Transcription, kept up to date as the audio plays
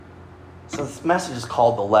So this message is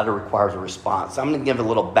called The Letter Requires a Response. I'm going to give a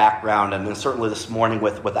little background, and then certainly this morning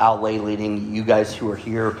with Al Lay leading, you guys who are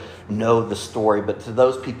here know the story. But to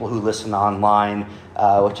those people who listen online,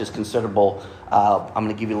 which is considerable, I'm going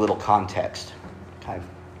to give you a little context. Okay?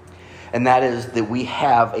 And that is that we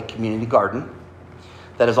have a community garden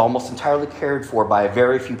that is almost entirely cared for by a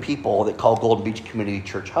very few people that call Golden Beach Community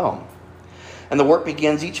Church home. And the work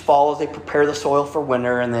begins each fall as they prepare the soil for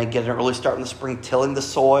winter, and they get an early start in the spring tilling the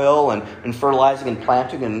soil and fertilizing and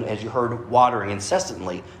planting, and as you heard, watering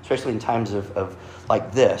incessantly, especially in times of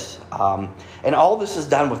like this. And all this is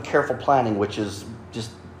done with careful planning, which is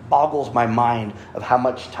just boggles my mind of how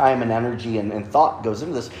much time and energy and thought goes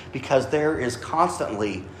into this, because there is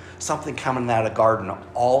constantly something coming out of the garden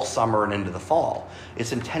all summer and into the fall.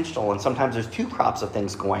 It's intentional, and sometimes there's 2 crops of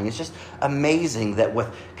things going. It's just amazing that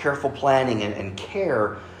with careful planning and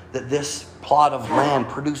care, that this plot of land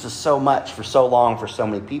produces so much for so long for so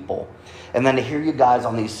many people. And then to hear you guys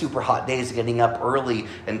on these super hot days getting up early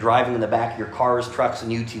and driving in the back of your cars, trucks,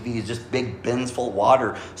 and UTVs, just big bins full of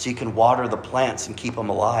water so you can water the plants and keep them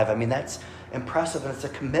alive. I mean, that's impressive, and it's a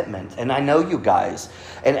commitment. And I know you guys,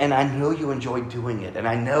 and I know you enjoy doing it, and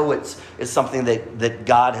I know it's something that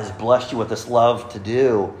God has blessed you with this love to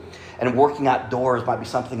do. And working outdoors might be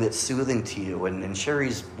something that's soothing to you, and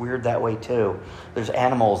Sherry's weird that way too. There's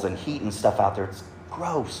animals and heat and stuff out there. It's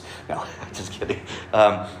gross. No, just kidding.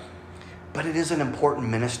 But it is an important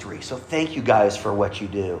ministry, so thank you guys for what you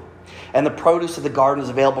do. And the produce of the garden is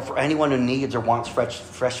available for anyone who needs or wants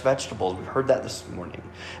fresh vegetables. We've heard that this morning.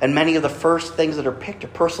 And many of the first things that are picked are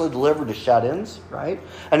personally delivered to shut-ins, right?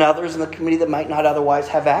 And others in the community that might not otherwise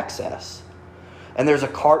have access. And there's a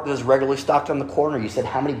cart that is regularly stocked on the corner. You said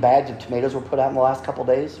how many bags of tomatoes were put out in the last couple of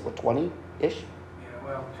days? What, 20-ish? Yeah,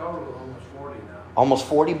 well, total almost 40 now. Almost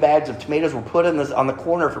 40 bags of tomatoes were put on the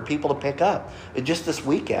corner for people to pick up just this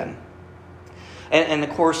weekend. And of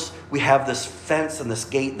course, we have this fence and this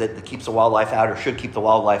gate that keeps the wildlife out, or should keep the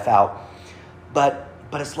wildlife out. But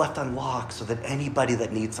it's left unlocked so that anybody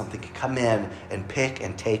that needs something can come in and pick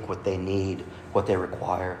and take what they need, what they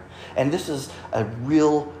require. And this is a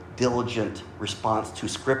real diligent response to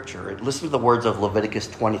Scripture. Listen to the words of Leviticus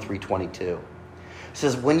 23:22. It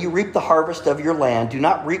says, "When you reap the harvest of your land, do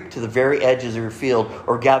not reap to the very edges of your field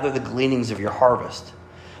or gather the gleanings of your harvest.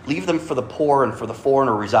 Leave them for the poor and for the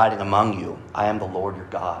foreigner residing among you. I am the Lord your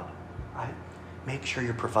God." Right? Make sure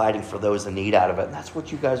you're providing for those in need out of it. And that's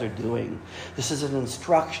what you guys are doing. This is an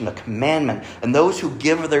instruction, a commandment. And those who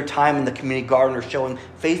give of their time in the community garden are showing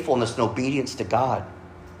faithfulness and obedience to God.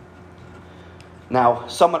 Now,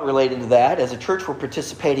 somewhat related to that, as a church, we're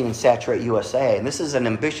participating in Saturate USA. And this is an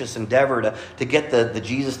ambitious endeavor to get the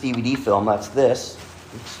Jesus DVD film, that's this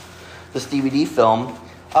DVD film,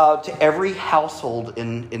 to every household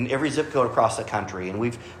in every zip code across the country. And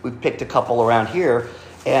we've picked a couple around here.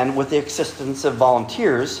 And with the assistance of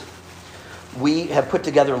volunteers, we have put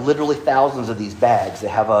together literally thousands of these bags. They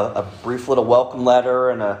have a brief little welcome letter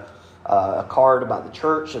and a card about the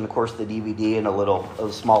church, and of course the DVD and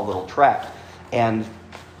a small little tract. And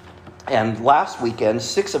last weekend,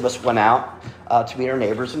 6 of us went out to meet our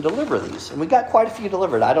neighbors and deliver these. And we got quite a few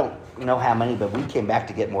delivered. I don't know how many, but we came back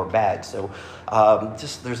to get more bags. So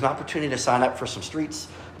there's an opportunity to sign up for some streets.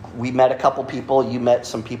 We met a couple people. You met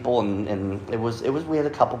some people, and we had a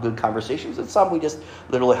couple good conversations. And some we just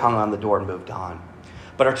literally hung on the door and moved on.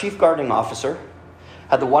 But our chief gardening officer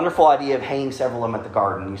had the wonderful idea of hanging several of them at the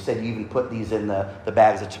garden. You said you even put these in the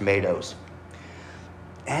bags of tomatoes.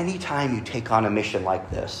 Anytime you take on a mission like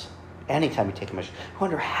this, I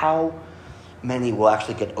wonder how many will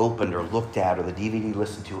actually get opened or looked at, or the DVD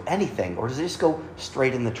listened to, anything, or does it just go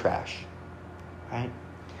straight in the trash? Right?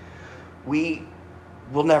 We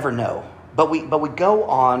will never know, but we go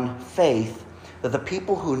on faith that the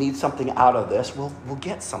people who need something out of this will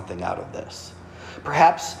get something out of this.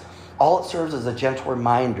 Perhaps all it serves as a gentle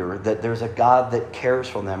reminder that there's a God that cares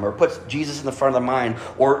for them, or puts Jesus in the front of their mind,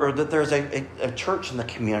 or that there's a church in the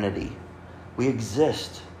community. We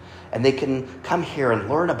exist. And they can come here and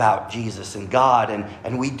learn about Jesus and God,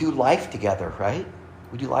 and we do life together, right?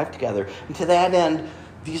 We do life together. And to that end,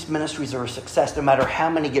 these ministries are a success. No matter how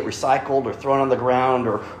many get recycled or thrown on the ground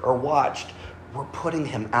or watched, we're putting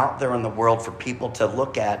him out there in the world for people to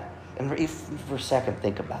look at and for a second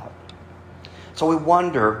think about. So we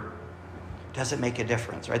wonder, does it make a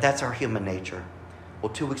difference, right? That's our human nature.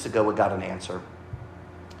 Well, 2 weeks ago, we got an answer.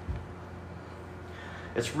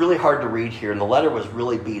 It's really hard to read here, and the letter was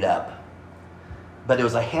really beat up. But it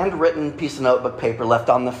was a handwritten piece of notebook paper left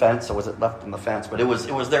on the fence. Or was it left on the fence? But it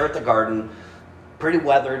was there at the garden, pretty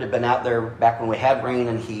weathered. It had been out there back when we had rain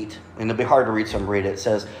and heat. And it'll be hard to read, so I'm reading it. It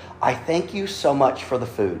says, "I thank you so much for the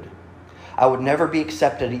food. I would never be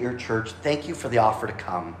accepted at your church. Thank you for the offer to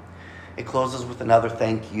come. It closes with another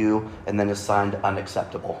thank you and then is signed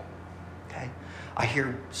unacceptable. Okay? I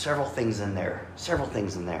hear several things in there.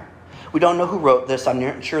 We don't know who wrote this. I'm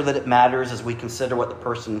not sure that it matters as we consider what the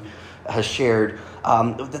person has shared.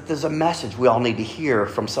 That there's a message we all need to hear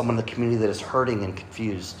from someone in the community that is hurting and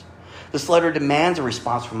confused. This letter demands a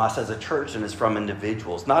response from us as a church and is from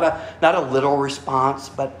individuals. Not a literal response,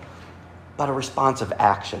 but a response of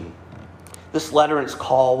action. This letter and its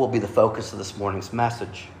call will be the focus of this morning's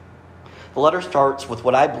message. The letter starts with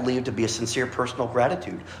what I believe to be a sincere personal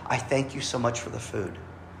gratitude. I thank you so much for the food.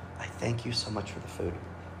 I thank you so much for the food.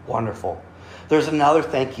 Wonderful. There's another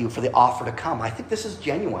thank you for the offer to come. I think this is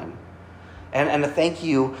genuine. And a thank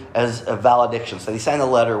you as a valediction. So they signed the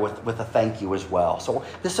letter with a thank you as well. So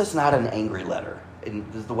this is not an angry letter. And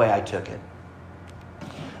this is the way I took it.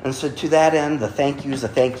 And so to that end, the thank you for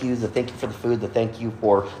the food, the thank you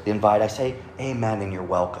for the invite. I say amen and you're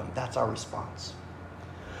welcome. That's our response.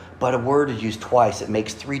 But a word is used twice. It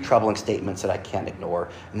makes three troubling statements that I can't ignore.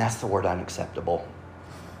 And that's the word unacceptable.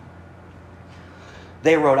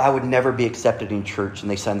 They wrote, I would never be accepted in church, and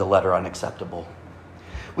they send the letter unacceptable.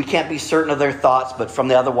 We can't be certain of their thoughts, but from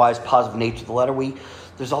the otherwise positive nature of the letter,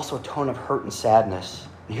 there's also a tone of hurt and sadness.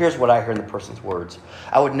 And here's what I hear in the person's words.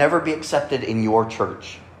 I would never be accepted in your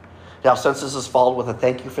church. Now, since this is followed with a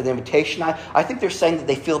thank you for the invitation, I think they're saying that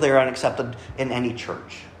they feel they're unaccepted in any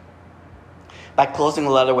church. By closing the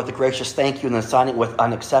letter with a gracious thank you and then signing it with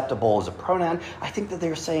unacceptable as a pronoun, I think that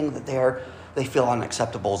they're saying that they feel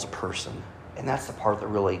unacceptable as a person. And that's the part that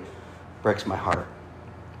really breaks my heart.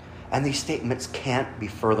 And these statements can't be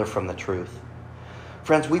further from the truth.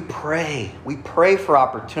 Friends, we pray for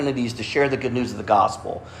opportunities to share the good news of the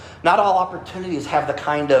gospel. Not all opportunities have the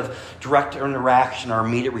kind of direct interaction or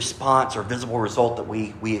immediate response or visible result that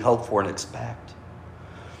we hope for and expect.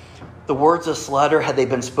 The words of this letter, had they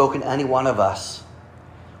been spoken to any one of us,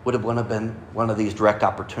 would have been one of these direct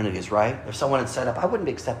opportunities, right? If someone had said up, I wouldn't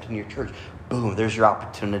be accepted in your church. Boom, there's your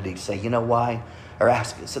opportunity to say, you know why? Or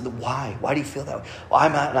ask, said, why? Why do you feel that way? Well,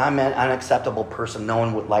 I'm an unacceptable person. No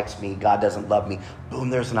one likes me. God doesn't love me. Boom,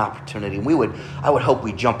 there's an opportunity. And I would hope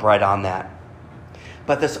we jump right on that.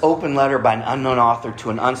 But this open letter by an unknown author to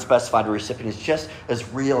an unspecified recipient is just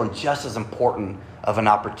as real and just as important of an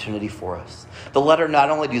opportunity for us. The letter not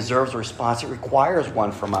only deserves a response, it requires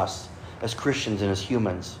one from us as Christians and as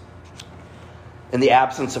humans. In the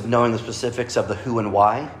absence of knowing the specifics of the who and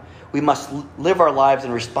why, we must live our lives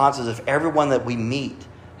in response as if everyone that we meet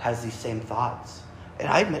has these same thoughts. And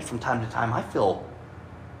I admit from time to time, I feel,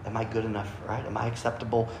 am I good enough, right? Am I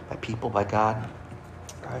acceptable by people, by God,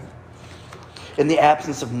 right? In the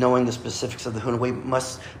absence of knowing the specifics of the who and why, we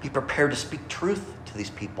must be prepared to speak truth to these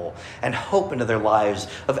people and hope into their lives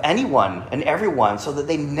of anyone and everyone so that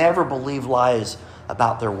they never believe lies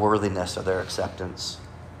about their worthiness or their acceptance.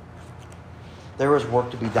 There is work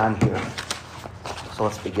to be done here. So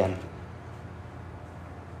let's begin.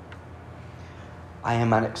 I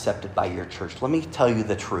am unaccepted by your church. Let me tell you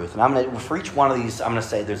the truth. And for each one of these, I'm going to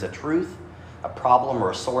say there's a truth, a problem,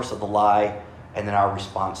 or a source of the lie, and then our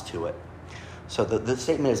response to it. So the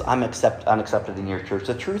statement is, I'm unaccepted in your church.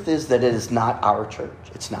 The truth is that it is not our church.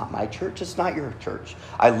 It's not my church. It's not your church.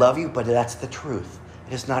 I love you, but that's the truth.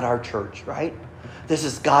 It is not our church, right? This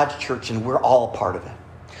is God's church, and we're all a part of it.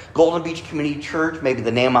 Golden Beach Community Church, maybe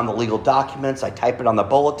the name on the legal documents. I type it on the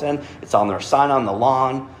bulletin. It's on their sign on the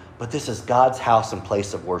lawn. But this is God's house and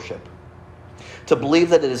place of worship. To believe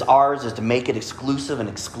that it is ours is to make it exclusive and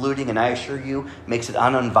excluding, and I assure you, makes it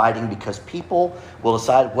uninviting because people will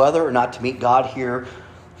decide whether or not to meet God here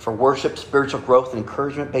for worship, spiritual growth, and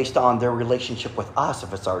encouragement based on their relationship with us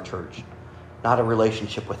if it's our church, not a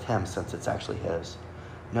relationship with Him since it's actually His.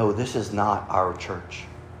 No, this is not our church.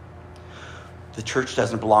 The church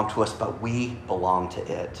doesn't belong to us, but we belong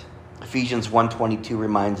to it. Ephesians 1:22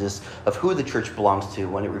 reminds us of who the church belongs to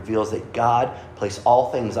when it reveals that God placed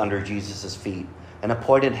all things under Jesus' feet and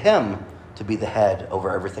appointed Him to be the head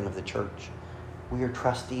over everything of the church. We are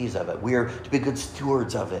trustees of it. We are to be good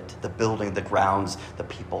stewards of it, the building, the grounds, the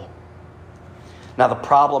people. Now, the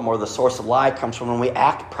problem or the source of lie comes from when we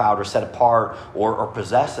act proud or set apart or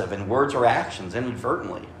possessive in words or actions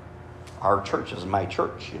inadvertently. Our church is my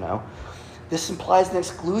church, This implies an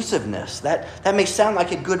exclusiveness. That may sound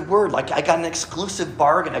like a good word, like I got an exclusive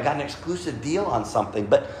bargain, I got an exclusive deal on something.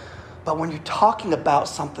 But when you're talking about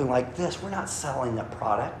something like this, we're not selling a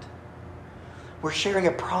product. We're sharing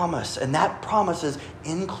a promise, and that promise is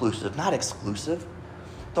inclusive, not exclusive.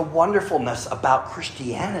 The wonderfulness about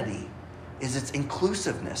Christianity is its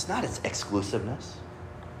inclusiveness, not its exclusiveness.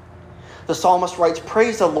 The psalmist writes,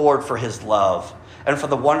 praise the Lord for His love. and for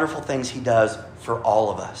the wonderful things he does for all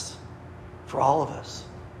of us. For all of us.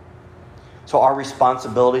 So our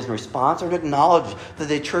responsibilities and response are to acknowledge that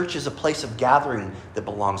the church is a place of gathering that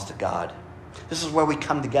belongs to God. This is where we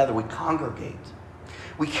come together, we congregate.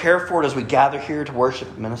 We care for it as we gather here to worship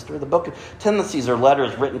and minister. The book of Timothy are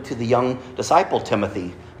letters written to the young disciple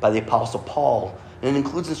Timothy by the Apostle Paul. And it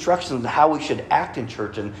includes instructions on how we should act in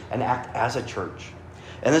church and act as a church.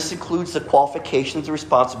 And this includes the qualifications and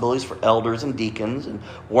responsibilities for elders and deacons, and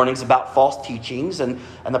warnings about false teachings, and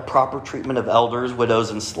the proper treatment of elders,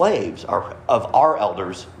 widows, and slaves, of our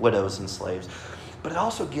elders, widows, and slaves. But it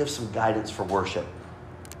also gives some guidance for worship.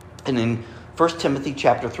 And in 1 Timothy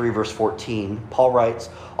chapter 3, verse 14, Paul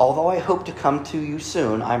writes, "Although I hope to come to you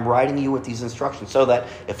soon, I'm writing you with these instructions, so that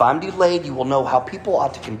if I'm delayed, you will know how people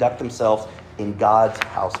ought to conduct themselves in God's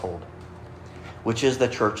household, which is the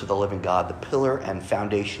church of the living God, the pillar and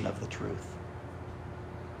foundation of the truth."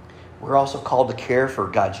 We're also called to care for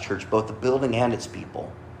God's church, both the building and its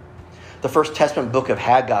people. The First Testament book of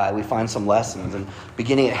Haggai, we find some lessons. And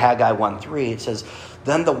beginning at Haggai 1:3, it says,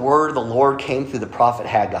 "Then the word of the Lord came through the prophet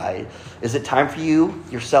Haggai. Is it time for you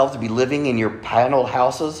yourselves to be living in your paneled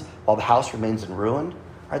houses while the house remains in ruin?"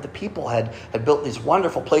 Right? The people had built these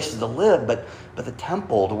wonderful places to live, but the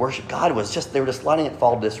temple to worship God they were just letting it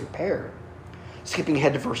fall into disrepair. Skipping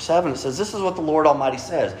ahead to verse 7, it says, "This is what the Lord Almighty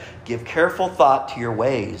says. Give careful thought to your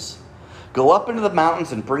ways. Go up into the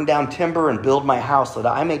mountains and bring down timber and build my house so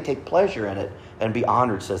that I may take pleasure in it and be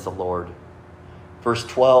honored, says the Lord." Verse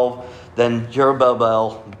 12, "Then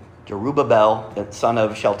Zerubbabel, the son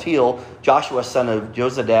of Shealtiel, Joshua, son of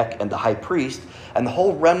Josedek, and the high priest, and the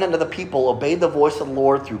whole remnant of the people obeyed the voice of the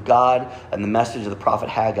Lord through God and the message of the prophet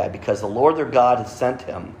Haggai, because the Lord their God had sent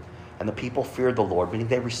him, and the people feared the Lord," meaning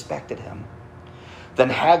they respected him. "Then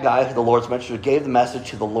Haggai, the Lord's messenger, gave the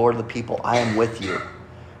message to the Lord of the people, 'I am with you.'"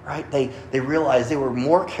 Right? They realized they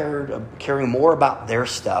were caring more about their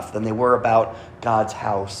stuff than they were about God's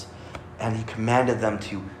house. And he commanded them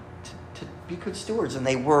to be good stewards, and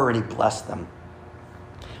they were, and he blessed them.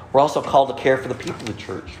 We're also called to care for the people of the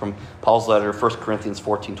church, from Paul's letter, 1 Corinthians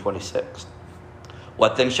 14:26.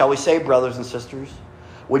 "What then shall we say, brothers and sisters?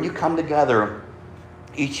 When you come together,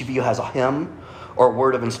 each of you has a hymn or a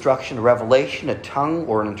word of instruction, a revelation, a tongue,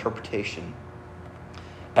 or an interpretation.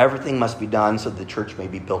 Everything must be done so that the church may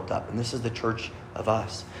be built up." And this is the church of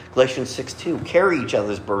us. Galatians 6:2, "Carry each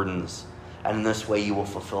other's burdens, and in this way you will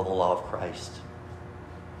fulfill the law of Christ."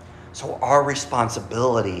 So our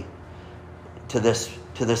responsibility to this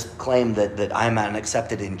claim that I'm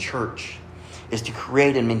accepted in church is to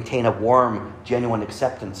create and maintain a warm, genuine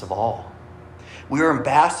acceptance of all. We are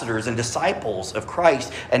ambassadors and disciples of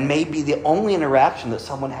Christ, and may be the only interaction that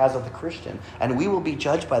someone has with a Christian. And we will be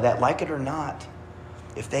judged by that, like it or not.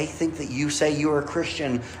 If they think that you say you are a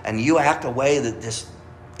Christian and you act a way that this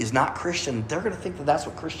is not Christian, they're going to think that that's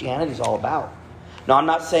what Christianity is all about. Now, I'm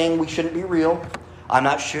not saying we shouldn't be real. I'm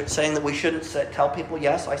not saying that we shouldn't tell people,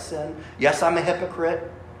 yes, I sin. Yes, I'm a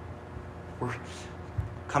hypocrite.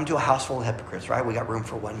 Come to a house full of hypocrites, right? We got room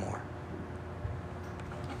for one more.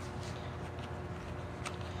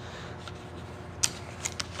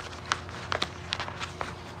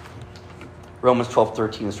 Romans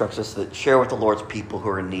 12:13 instructs us to share with the Lord's people who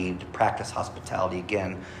are in need, to practice hospitality.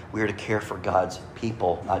 Again, we are to care for God's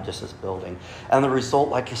people, not just this building. And the result,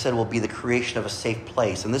 like I said, will be the creation of a safe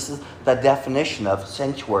place. And this is the definition of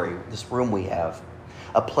sanctuary, this room we have.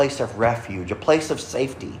 A place of refuge, a place of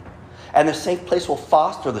safety. And the safe place will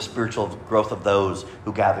foster the spiritual growth of those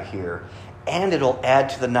who gather here. And it'll add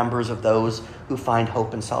to the numbers of those who find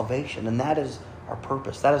hope and salvation. And that is our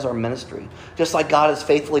purpose. That is our ministry. Just like God has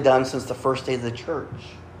faithfully done since the first day of the church.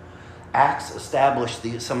 Acts established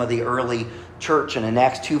some of the early church, and in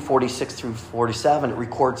Acts 2:46 through 47, it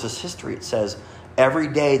records this history. It says, "Every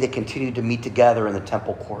day they continued to meet together in the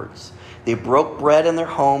temple courts. They broke bread in their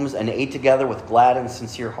homes and ate together with glad and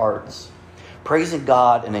sincere hearts, praising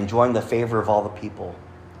God and enjoying the favor of all the people.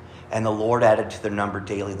 And the Lord added to their number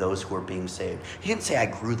daily those who were being saved." He didn't say, "I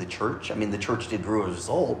grew the church." I mean, the church did grow as a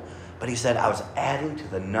result. But he said, "I was adding to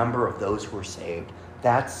the number of those who were saved."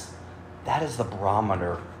 That is the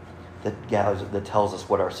barometer that tells us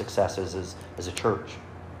what our success is as a church.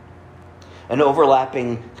 An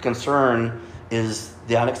overlapping concern is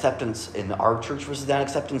the unacceptance in our church versus the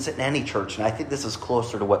unacceptance in any church. And I think this is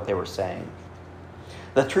closer to what they were saying.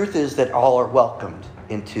 The truth is that all are welcomed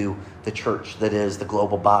into the church that is the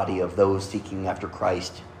global body of those seeking after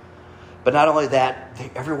Christ. But not only that,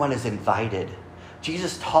 everyone is invited.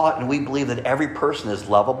 Jesus taught, and we believe, that every person is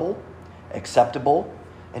lovable, acceptable,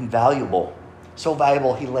 and valuable. So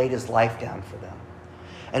valuable, he laid his life down for them.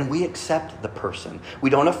 And we accept the person. We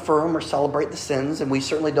don't affirm or celebrate the sins, and we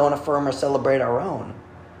certainly don't affirm or celebrate our own.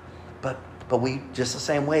 But we, just the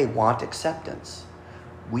same way, want acceptance.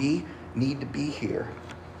 We need to be here.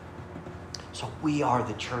 So we are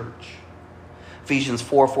the church. Ephesians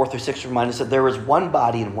 4:4-6 remind us that there is one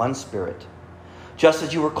body and one spirit. Just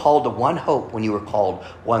as you were called to one hope when you were called,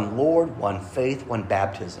 one Lord, one faith, one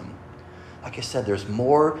baptism. Like I said, there's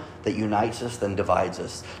more that unites us than divides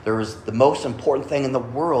us. There is the most important thing in the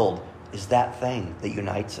world is that thing that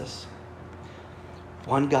unites us.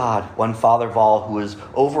 One God, one Father of all, who is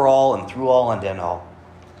over all and through all and in all.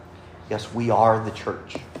 Yes, we are the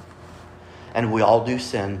church. And we all do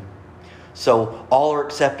sin. So all are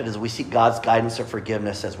accepted as we seek God's guidance and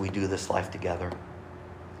forgiveness as we do this life together.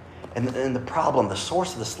 And the problem, the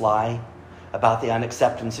source of this lie about the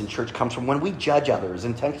unacceptance in church comes from when we judge others,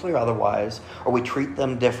 intentionally or otherwise, or we treat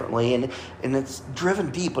them differently. And it's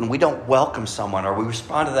driven deep when we don't welcome someone or we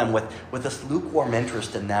respond to them with this lukewarm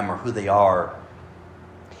interest in them or who they are.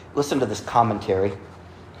 Listen to this commentary.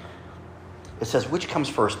 It says, which comes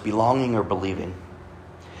first, belonging or believing?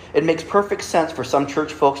 It makes perfect sense for some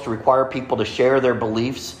church folks to require people to share their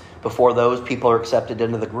beliefs before those people are accepted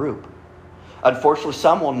into the group. Unfortunately,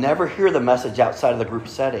 some will never hear the message outside of the group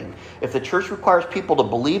setting. If the church requires people to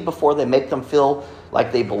believe before they make them feel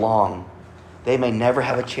like they belong, they may never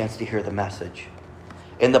have a chance to hear the message.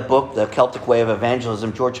 In the book, The Celtic Way of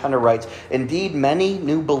Evangelism, George Hunter writes, indeed, many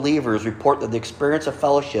new believers report that the experience of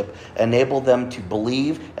fellowship enabled them to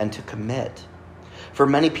believe and to commit. For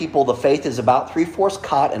many people, the faith is about 3/4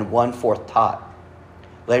 caught and 1/4 taught.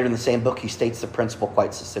 Later in the same book, he states the principle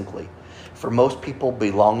quite succinctly. For most people,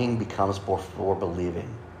 belonging becomes before believing.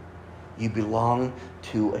 You belong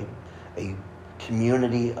to a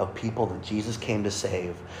community of people that Jesus came to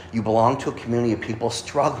save. You belong to a community of people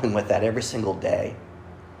struggling with that every single day.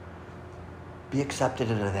 Be accepted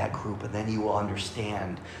into that group, and then you will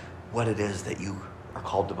understand what it is that you are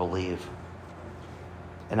called to believe.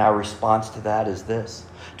 And our response to that is this: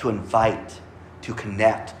 to invite, to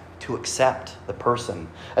connect, to accept the person.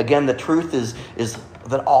 Again, the truth is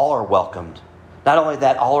that all are welcomed. Not only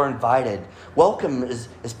that, all are invited. Welcome is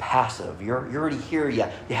passive. You're already here. You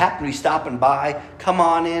happen to be stopping by. Come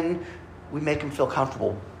on in. We make them feel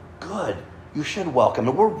comfortable. Good. You should welcome.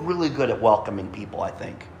 And we're really good at welcoming people, I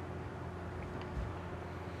think.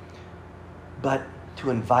 But to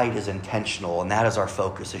invite is intentional, and that is our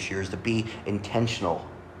focus this year, is to be intentional.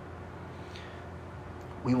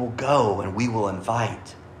 We will go and we will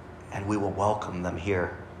invite and we will welcome them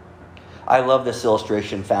here. I love this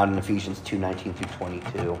illustration found in Ephesians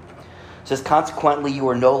 2:19-22. It says, consequently, you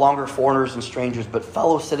are no longer foreigners and strangers, but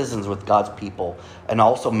fellow citizens with God's people and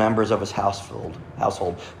also members of his household,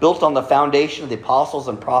 built on the foundation of the apostles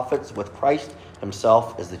and prophets with Christ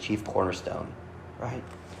himself as the chief cornerstone. Right?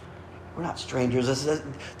 We're not strangers.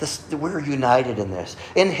 We're united in this.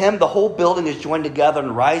 In him, the whole building is joined together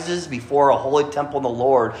and rises before a holy temple in the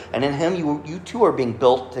Lord. And in him, you too are being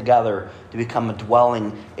built together to become a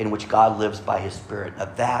dwelling in which God lives by his Spirit. Now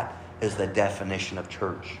that is the definition of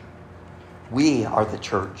church. We are the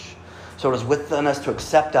church. So it is within us to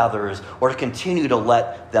accept others or to continue to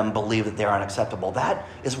let them believe that they are unacceptable. That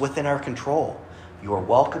is within our control. You are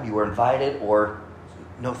welcome, you are invited, or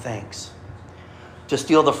no thanks. To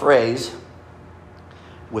steal the phrase,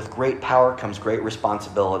 with great power comes great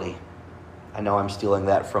responsibility. I know I'm stealing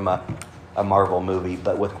that from a Marvel movie,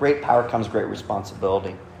 but with great power comes great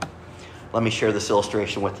responsibility. Let me share this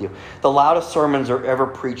illustration with you. The loudest sermons ever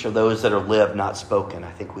preached are those that are lived, not spoken.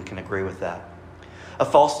 I think we can agree with that. A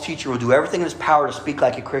false teacher will do everything in his power to speak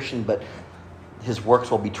like a Christian, but his works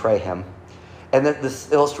will betray him. And this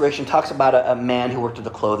illustration talks about a man who worked at the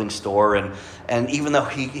clothing store, and even though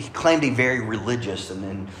he claimed to be very religious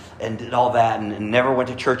and did all that and never went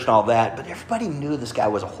to church and all that, but everybody knew this guy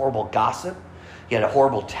was a horrible gossip. He had a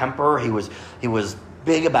horrible temper. He was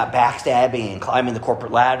big about backstabbing and climbing the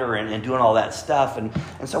corporate ladder and doing all that stuff. And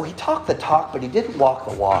so he talked the talk, but he didn't walk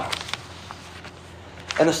the walk.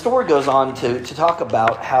 And the story goes on to talk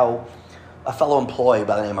about how a fellow employee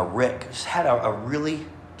by the name of Rick just had a really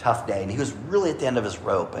tough day, and he was really at the end of his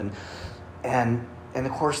rope. And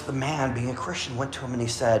of course, the man, being a Christian, went to him and he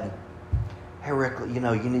said, "Hey, Rick, you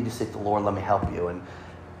need to seek the Lord. Let me help you."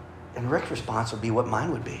 And Rick's response would be what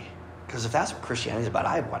mine would be, because if that's what Christianity is about,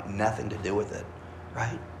 I want nothing to do with it,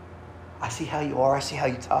 right? I see how you are. I see how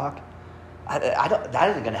you talk. That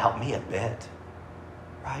isn't going to help me a bit,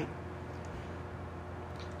 right?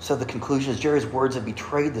 So the conclusion is Jerry's words have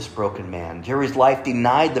betrayed this broken man. Jerry's life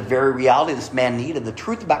denied the very reality this man needed, the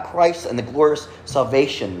truth about Christ and the glorious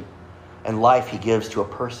salvation and life he gives to a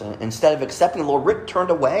person. Instead of accepting the Lord, Rick turned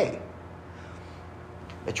away.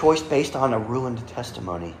 a choice based on a ruined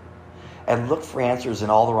testimony, and look for answers in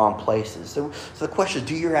all the wrong places. So the question is,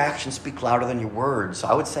 do your actions speak louder than your words?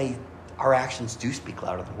 I would say our actions do speak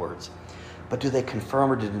louder than words. But do they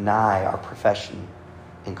confirm or deny our profession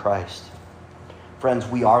in Christ? Friends,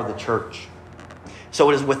 we are the church. So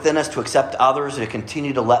it is within us to accept others and to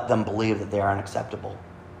continue to let them believe that they are unacceptable.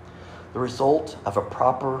 The result of a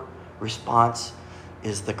proper response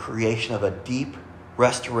is the creation of a deep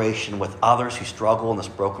restoration with others who struggle in this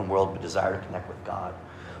broken world but desire to connect with God.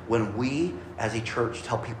 When we as a church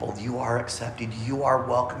tell people, you are accepted, you are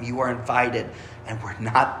welcome, you are invited, and we're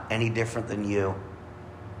not any different than you,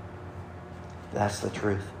 that's the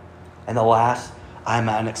truth. And the last, I'm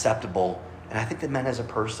unacceptable, and I think that meant as a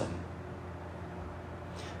person.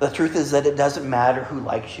 The truth is that it doesn't matter who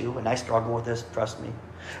likes you, and I struggle with this, trust me.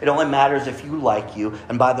 It only matters if you like you,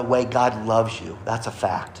 and by the way, God loves you. That's a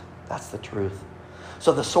fact. That's the truth.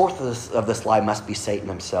 So the source of this lie must be Satan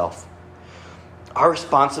himself. Our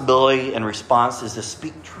responsibility and response is to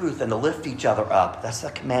speak truth and to lift each other up. That's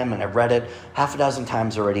the commandment. I've read it half a dozen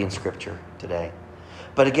times already in Scripture today.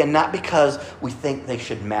 But again, not because we think they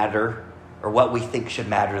should matter or what we think should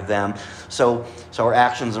matter to them. So our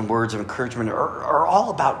actions and words of encouragement are all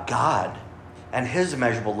about God and His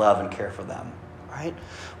immeasurable love and care for them, right?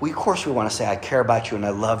 Of course we want to say, I care about you and I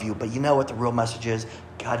love you. But you know what the real message is?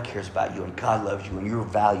 God cares about you and God loves you and you're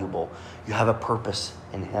valuable. You have a purpose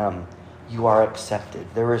in Him. You are accepted.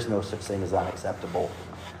 There is no such thing as unacceptable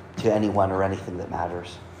to anyone or anything that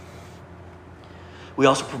matters. We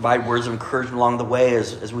also provide words of encouragement along the way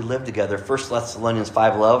as we live together. 1 Thessalonians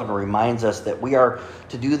 5:11 reminds us that we are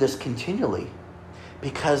to do this continually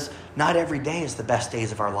because not every day is the best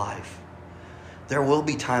days of our life. There will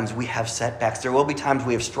be times we have setbacks. There will be times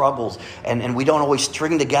we have struggles, and we don't always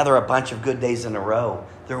string together a bunch of good days in a row.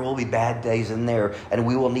 There will be bad days in there, and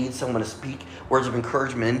we will need someone to speak words of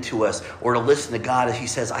encouragement into us or to listen to God as He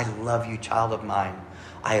says, I love you, child of mine.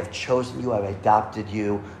 I have chosen you. I've adopted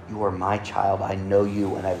you. You are my child. I know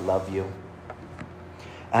you, and I love you.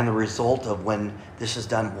 And the result of when this is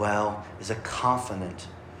done well is a confident,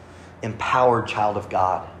 empowered child of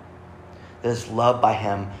God that is loved by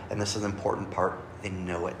Him, and this is an important part, they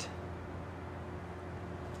know it.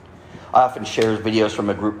 I often share videos from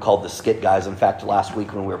a group called the Skit Guys. In fact, last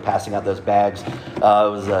week when we were passing out those bags, it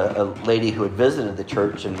was a lady who had visited the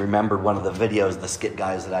church and remembered one of the videos, the Skit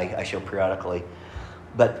Guys, that I show periodically.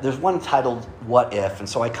 But there's one titled, What If? And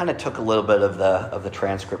so I kind of took a little bit of the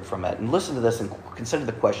transcript from it. And listen to this and consider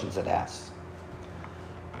the questions it asks.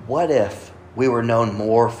 What if we were known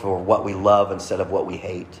more for what we love instead of what we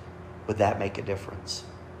hate? Would that make a difference?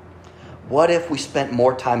 What if we spent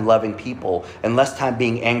more time loving people and less time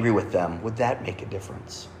being angry with them? Would that make a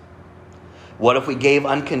difference? What if we gave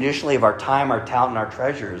unconditionally of our time, our talent, and our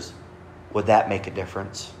treasures? Would that make a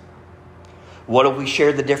difference? What if we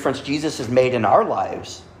shared the difference Jesus has made in our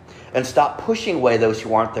lives and stopped pushing away those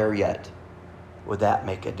who aren't there yet? Would that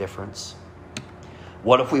make a difference?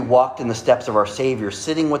 What if we walked in the steps of our Savior,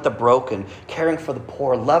 sitting with the broken, caring for the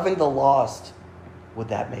poor, loving the lost? Would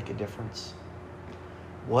that make a difference?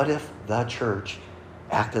 What if the church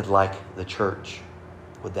acted like the church?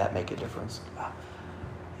 Would that make a difference?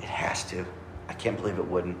 It has to. I can't believe it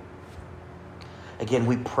wouldn't. Again,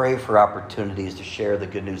 we pray for opportunities to share the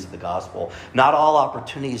good news of the gospel. Not all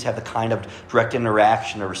opportunities have the kind of direct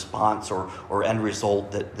interaction or response or end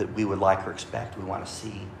result that we would like or expect. We want to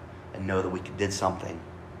see and know that we did something.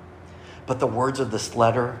 But the words of this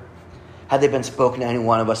letter, had they been spoken to any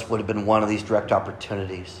one of us, would have been one of these direct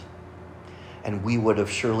opportunities. And we would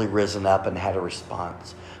have surely risen up and had a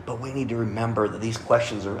response. But we need to remember that these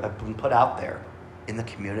questions have been put out there in the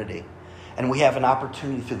community. And we have an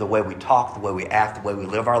opportunity through the way we talk, the way we act, the way we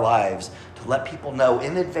live our lives, to let people know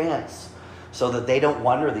in advance so that they don't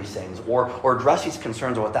wonder these things or address these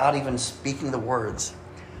concerns without even speaking the words,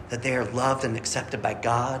 that they are loved and accepted by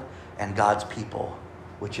God and God's people,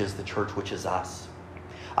 which is the church, which is us.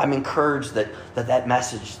 I'm encouraged that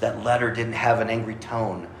message, that letter didn't have an angry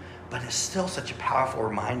tone, but it's still such a powerful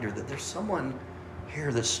reminder that there's someone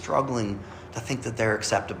here that's struggling to think that they're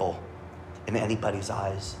acceptable in anybody's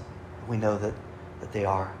eyes. We know that they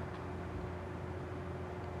are.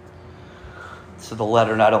 So the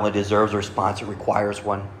letter not only deserves a response, it requires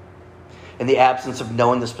one. In the absence of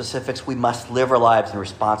knowing the specifics, we must live our lives in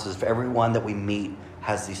responses if everyone that we meet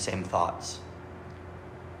has these same thoughts.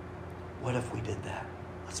 What if we did that?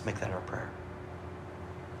 Let's make that our prayer.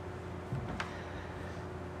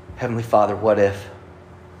 Heavenly Father, what if?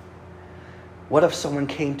 What if someone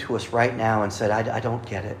came to us right now and said, I don't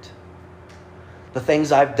get it. The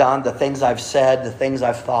things I've done, the things I've said, the things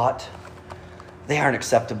I've thought, they aren't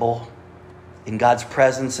acceptable. in God's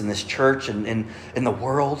presence, in this church, and in the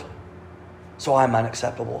world. So I'm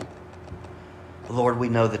unacceptable. Lord, we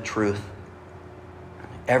know the truth.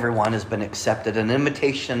 Everyone has been accepted. An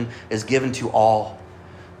invitation is given to all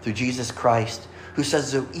through Jesus Christ, who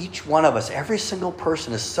says that each one of us, every single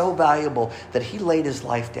person, is so valuable that he laid his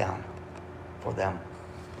life down for them.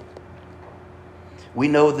 We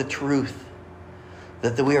know the truth,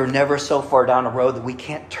 that we are never so far down a road that we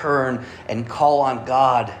can't turn and call on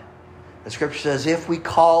God. The scripture says, if we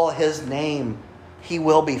call his name, he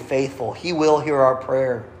will be faithful. He will hear our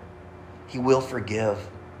prayer. He will forgive.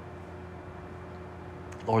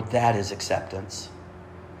 Lord, that is acceptance.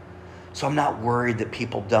 So I'm not worried that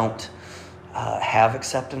people don't have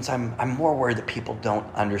acceptance. I'm more worried that people don't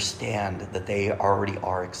understand that they already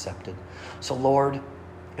are accepted. So Lord,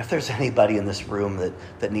 if there's anybody in this room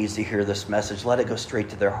that needs to hear this message, let it go straight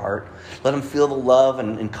to their heart. Let them feel the love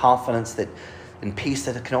and confidence and peace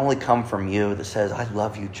that it can only come from you, that says, I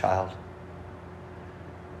love you, child.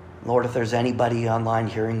 Lord, if there's anybody online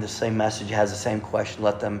hearing the same message, has the same question,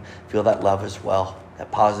 let them feel that love as well,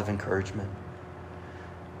 that positive encouragement.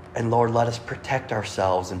 And Lord, let us protect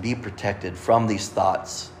ourselves and be protected from these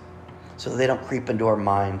thoughts so that they don't creep into our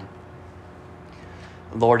mind.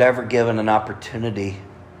 Lord, ever given an opportunity,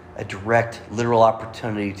 a direct, literal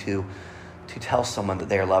opportunity to tell someone that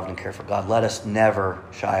they are loved and cared for, God, let us never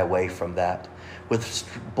shy away from that. With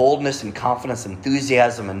boldness and confidence,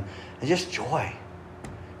 enthusiasm, and just joy.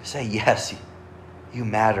 To say, yes, you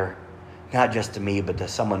matter. Not just to me, but to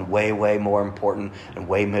someone way, way more important and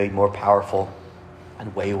way more powerful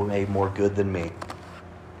and way, way more good than me.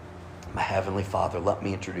 My Heavenly Father, let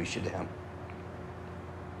me introduce you to him.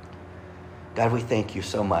 God, we thank you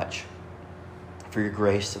so much for your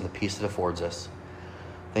grace and the peace it affords us.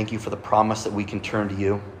 Thank you for the promise that we can turn to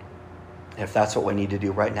you. And if that's what we need to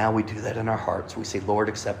do right now, we do that in our hearts. We say, Lord,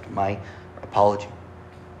 accept my apology.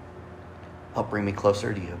 Help bring me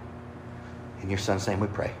closer to you. In your Son's name we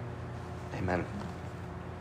pray. Amen.